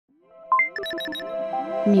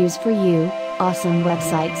Muse for you, awesome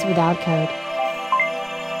websites without code.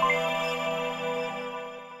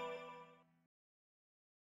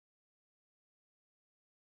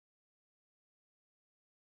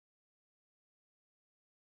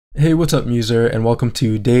 Hey, what's up, Muser, and welcome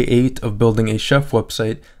to day 8 of building a chef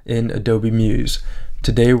website in Adobe Muse.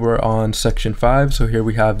 Today we're on section 5, so here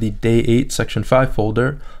we have the day 8 section 5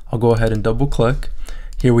 folder. I'll go ahead and double click.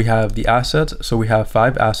 Here we have the assets, so we have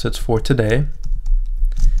 5 assets for today.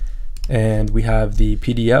 And we have the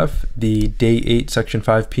PDF, the day 8 section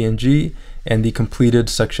 5 PNG, and the completed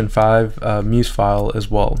section 5 Muse file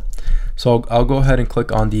as well. So I'll go ahead and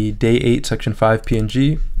click on the day 8 section 5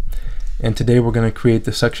 PNG. And today we're going to create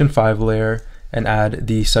the section 5 layer and add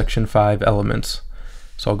the section 5 elements.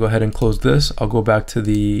 So I'll go ahead and close this. I'll go back to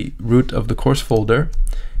the root of the course folder,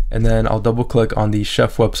 and then I'll double click on the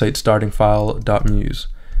chef website starting file.muse.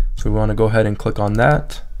 So we want to go ahead and click on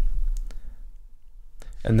that.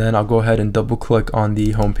 And then I'll go ahead and double click on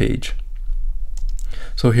the home page.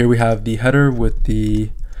 So here we have the header with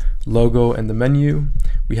the logo and the menu.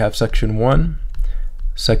 We have section 1,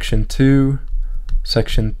 section 2,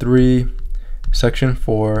 section 3, section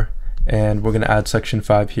 4, and we're going to add section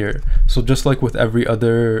 5 here. So just like with every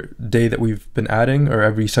other day that we've been adding, or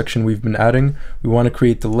every section we've been adding, we want to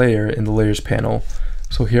create the layer in the layers panel.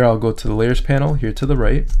 So here I'll go to the layers panel here to the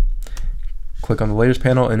right, click on the layers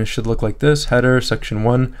panel, and it should look like this: header, section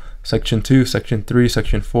 1, section 2, section 3,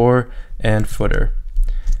 section 4, and footer.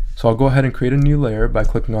 So I'll go ahead and create a new layer by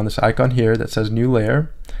clicking on this icon here that says new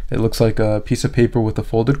layer. It looks like a piece of paper with a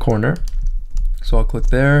folded corner. So I'll click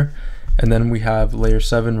there, and then we have layer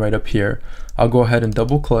 7 right up here. I'll go ahead and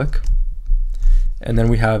double click, and then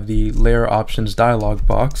we have the layer options dialog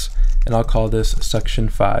box, and I'll call this section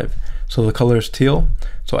 5. So the color is teal,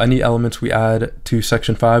 so any elements we add to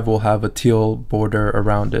section 5 will have a teal border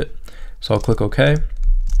around it. So I'll click OK,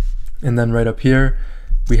 and then right up here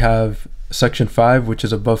we have section 5, which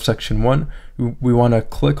is above section 1. We want to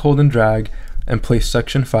click, hold, and drag and place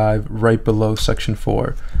section 5 right below section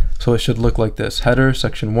 4. So it should look like this: header,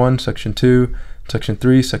 section 1, section 2, section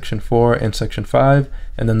 3, section 4, and section 5,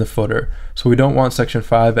 and then the footer. So we don't want section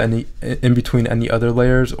 5 in between any other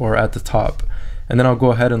layers or at the top. And then I'll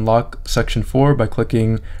go ahead and lock section 4 by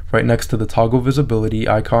clicking right next to the toggle visibility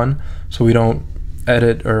icon, so we don't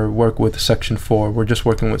edit or work with section 4. We're just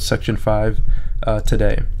working with section 5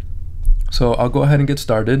 today. So I'll go ahead and get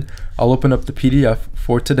started. I'll open up the PDF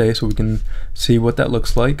for today so we can see what that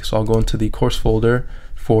looks like. So I'll go into the course folder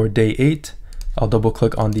for day 8. I'll double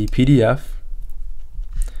click on the PDF,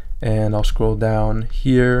 and I'll scroll down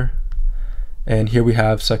here, and here we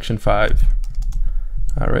have section 5.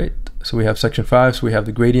 All right, so we have section 5, so we have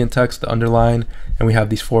the gradient text, the underline, and we have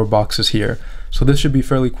these 4 boxes here. So this should be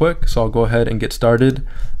fairly quick, so I'll go ahead and get started.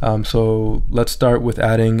 So let's start with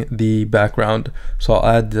adding the background. So I'll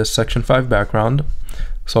add the section 5 background.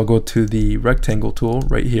 So I'll go to the rectangle tool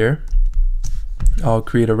right here. I'll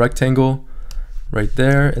create a rectangle right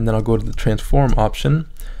there, and then I'll go to the transform option.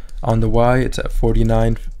 On the Y it's at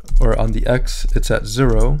 49, or on the X it's at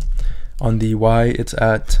 0. On the Y it's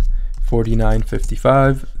at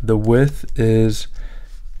 49.55. The width is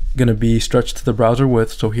going to be stretched to the browser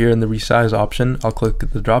width. So here in the resize option, I'll click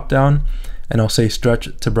the drop down and I'll say stretch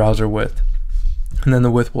to browser width, and then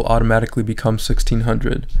the width will automatically become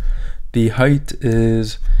 1600. The height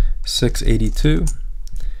is 682,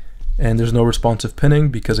 and there's no responsive pinning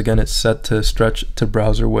because again it's set to stretch to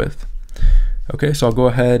browser width. Okay, so I'll go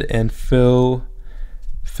ahead and fill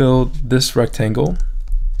this rectangle.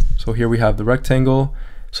 So here we have the rectangle.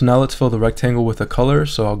 So now let's fill the rectangle with a color.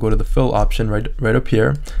 So I'll go to the fill option right up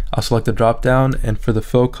here. I'll select the drop down, and for the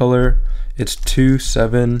fill color it's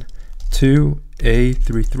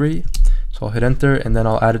 272A33. So I'll hit enter, and then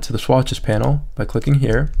I'll add it to the swatches panel by clicking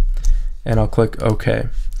here, and I'll click OK.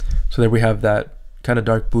 So there we have that kind of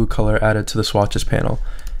dark blue color added to the swatches panel.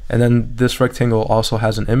 And then this rectangle also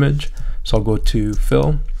has an image, so I'll go to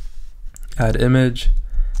fill, add image,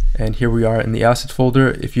 and here we are in the assets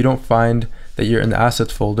folder. If you don't find that you're in the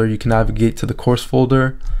assets folder, you can navigate to the course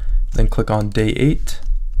folder, then click on day 8,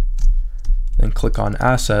 then click on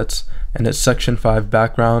assets, and it's section 5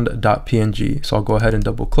 background.png. So I'll go ahead and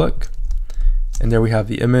double click, and there we have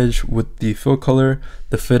the image with the fill color.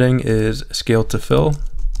 The fitting is scale to fill.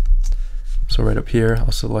 So right up here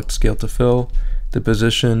I'll select scale to fill. The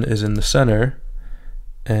position is in the center,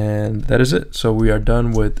 and that is it. So we are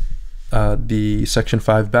done with the section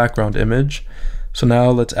 5 background image. So now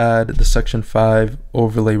let's add the section 5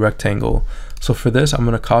 overlay rectangle. So for this, I'm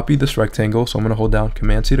going to copy this rectangle. So I'm going to hold down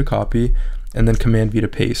Command C to copy, and then Command V to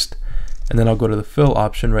paste. And then I'll go to the fill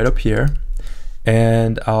option right up here,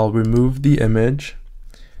 and I'll remove the image,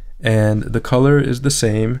 and the color is the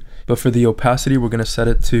same, but for the opacity we're going to set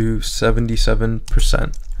it to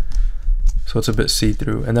 77%, so it's a bit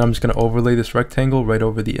see-through. And then I'm just going to overlay this rectangle right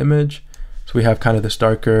over the image, so we have kind of this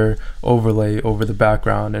darker overlay over the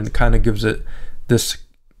background, and it kind of gives it this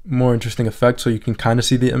more interesting effect, so you can kind of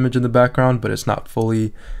see the image in the background, but it's not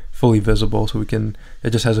fully visible, so it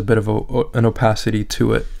just has a bit of an opacity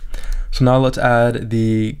to it. So now let's add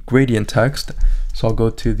the gradient text. So I'll go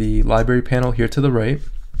to the library panel here to the right,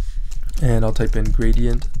 and I'll type in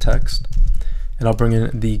gradient text, and I'll bring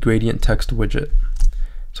in the gradient text widget.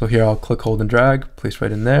 So here I'll click, hold, and drag, place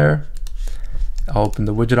right in there. I'll open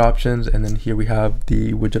the widget options, and then here we have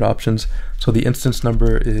the widget options. So the instance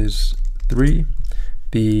number is 3.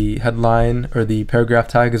 The headline or the paragraph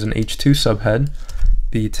tag is an H2 subhead.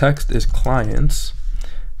 The text is clients.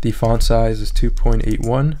 The font size is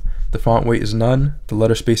 2.81. The font weight is none. The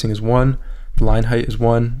letter spacing is 1. The line height is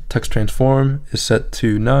 1. Text transform is set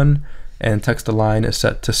to none. And text align is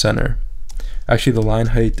set to center. Actually, the line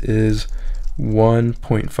height is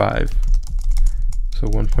 1.5. So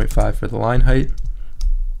 1.5 for the line height.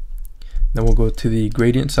 Then we'll go to the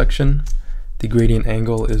gradient section. The gradient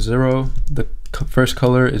angle is 0. The first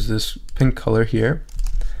color is this pink color here,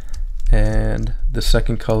 and the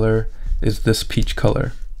second color is this peach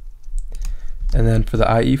color. And then for the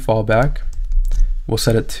IE fallback, we'll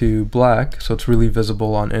set it to black, so it's really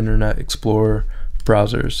visible on Internet Explorer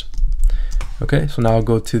browsers. Okay, so now I'll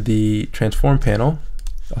go to the transform panel.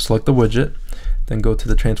 I'll select the widget, then go to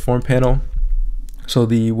the transform panel. So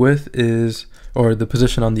the width is, or the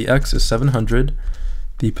position on the X is 700.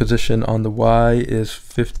 The position on the Y is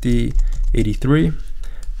 5083.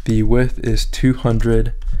 The width is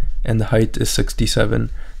 200, and the height is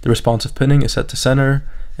 67. The responsive pinning is set to center,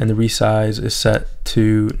 and the resize is set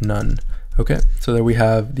to none. Okay, so there we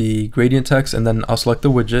have the gradient text, and then I'll select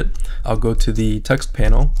the widget. I'll go to the text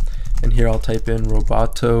panel, and here I'll type in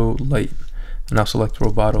Roboto Light, and I'll select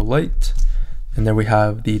Roboto Light, and there we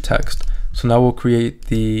have the text. So now we'll create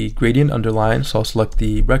the gradient underline. So I'll select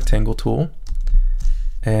the rectangle tool,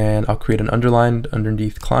 and I'll create an underline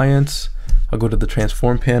underneath clients. I'll go to the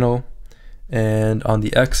transform panel, and on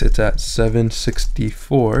the X it's at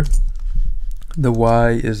 764. The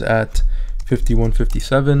Y is at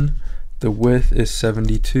 5157. The width is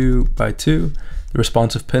 72 by 2. The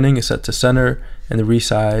responsive pinning is set to center, and the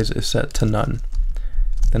resize is set to none.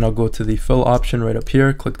 Then I'll go to the fill option right up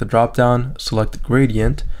here, click the drop down, select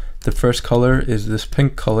gradient. The first color is this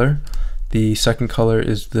pink color. The second color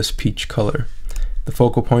is this peach color. The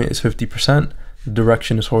focal point is 50%, the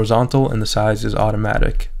direction is horizontal, and the size is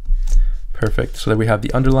automatic. Perfect. So there we have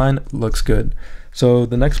the underline. Looks good. So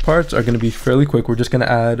the next parts are going to be fairly quick. We're just going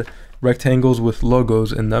to add rectangles with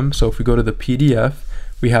logos in them. So if we go to the PDF,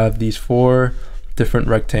 we have these 4 different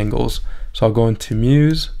rectangles. So I'll go into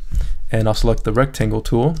Muse, and I'll select the rectangle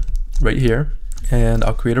tool right here, and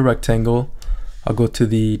I'll create a rectangle. I'll go to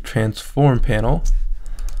the transform panel,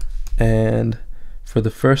 and for the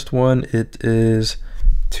first one it is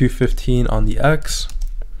 215 on the X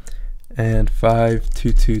and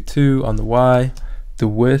 5222 on the Y. The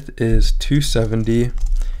width is 270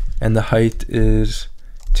 and the height is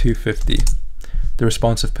 250. The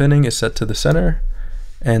responsive pinning is set to the center,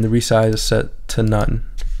 and the resize is set to none.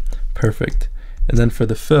 Perfect. And then for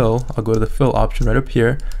the fill, I'll go to the fill option right up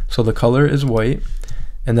here. So the color is white,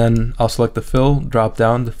 and then I'll select the fill drop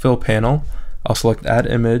down, the fill panel. I'll select add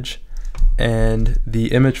image, and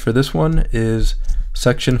the image for this one is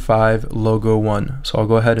section 5 logo 1. So I'll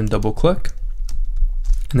go ahead and double click,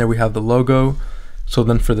 and there we have the logo. So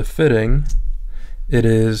then for the fitting, it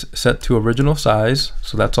is set to original size,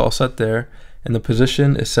 so that's all set there, and the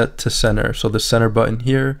position is set to center, so the center button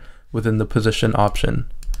here within the position option.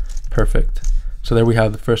 Perfect. So there we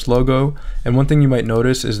have the first logo, and one thing you might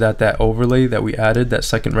notice is that that overlay that we added, that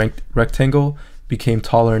second rectangle, became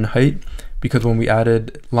taller in height, because when we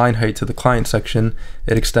added line height to the client section,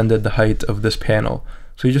 it extended the height of this panel.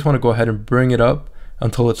 So you just want to go ahead and bring it up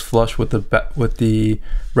until it's flush with the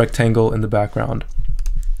rectangle in the background.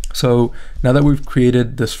 So now that we've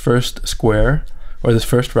created this first square, or this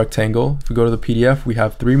first rectangle, if we go to the PDF, we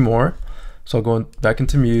have 3 more. So I'll go back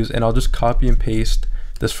into Muse, and I'll just copy and paste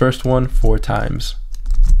this first one 4 times,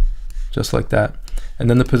 just like that. And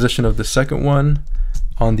then the position of the second one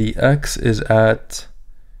on the X is at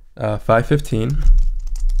 515.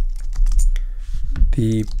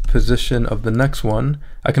 The position of the next one,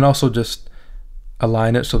 I can also just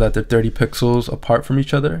align it so that they're 30 pixels apart from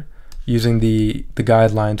each other using the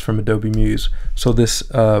guidelines from Adobe Muse. So this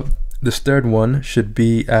this third one should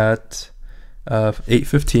be at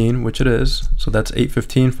 8:15, which it is. So that's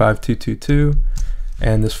 8:15, 5222.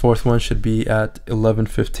 And this fourth one should be at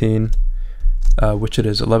 11:15, which it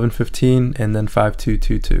is 11:15, and then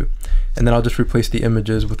 5222. And then I'll just replace the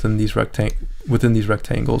images within these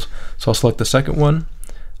rectangles. So I'll select the second one.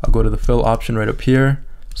 I'll go to the fill option right up here,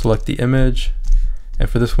 select the image, and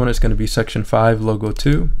for this one it's going to be section 5, logo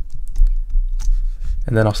 2.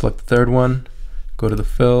 And then I'll select the third one, go to the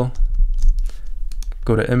fill,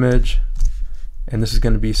 go to image, and this is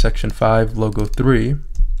going to be section 5, logo 3.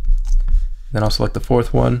 Then I'll select the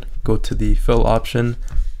fourth one, go to the fill option.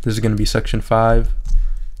 This is going to be section 5,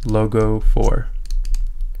 logo 4.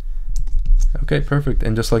 Okay, perfect.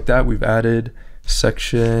 And just like that, we've added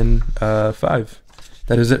section 5.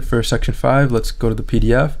 That is it for section 5. Let's go to the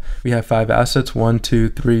PDF. We have 5 assets, 1, 2,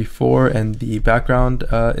 3, 4, and the background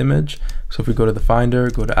image. So if we go to the Finder,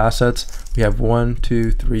 go to Assets, we have 1,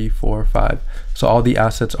 2, 3, 4, 5. So all the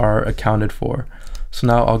assets are accounted for. So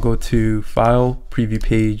now I'll go to File, Preview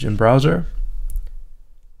Page in Browser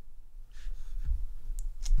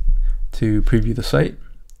to preview the site.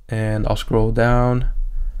 And I'll scroll down,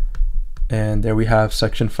 and there we have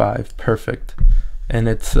section 5. Perfect. And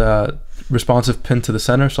it's responsive pinned to the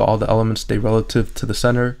center, so all the elements stay relative to the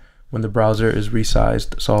center when the browser is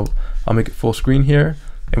resized. So I'll make it full screen here,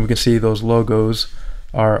 and we can see those logos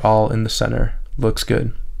are all in the center. Looks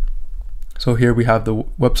good. So here we have the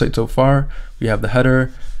website so far. We have the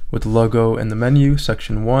header with the logo and the menu,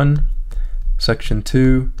 section 1, section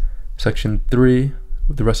 2, section 3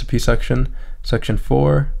 with the recipe section, section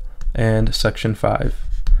 4, and section 5.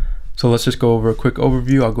 So let's just go over a quick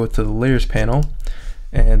overview. I'll go to the layers panel,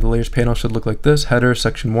 and the layers panel should look like this: header,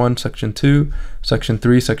 section 1, section 2, section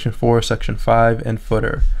 3, section 4, section 5, and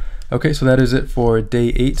footer. Okay, so that is it for day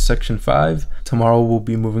 8, section 5. Tomorrow we'll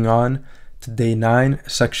be moving on to day 9,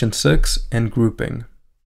 section 6, and grouping.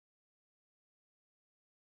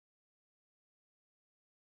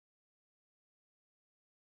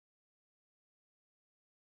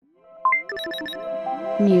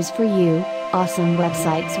 Muse for you, awesome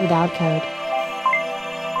websites without code.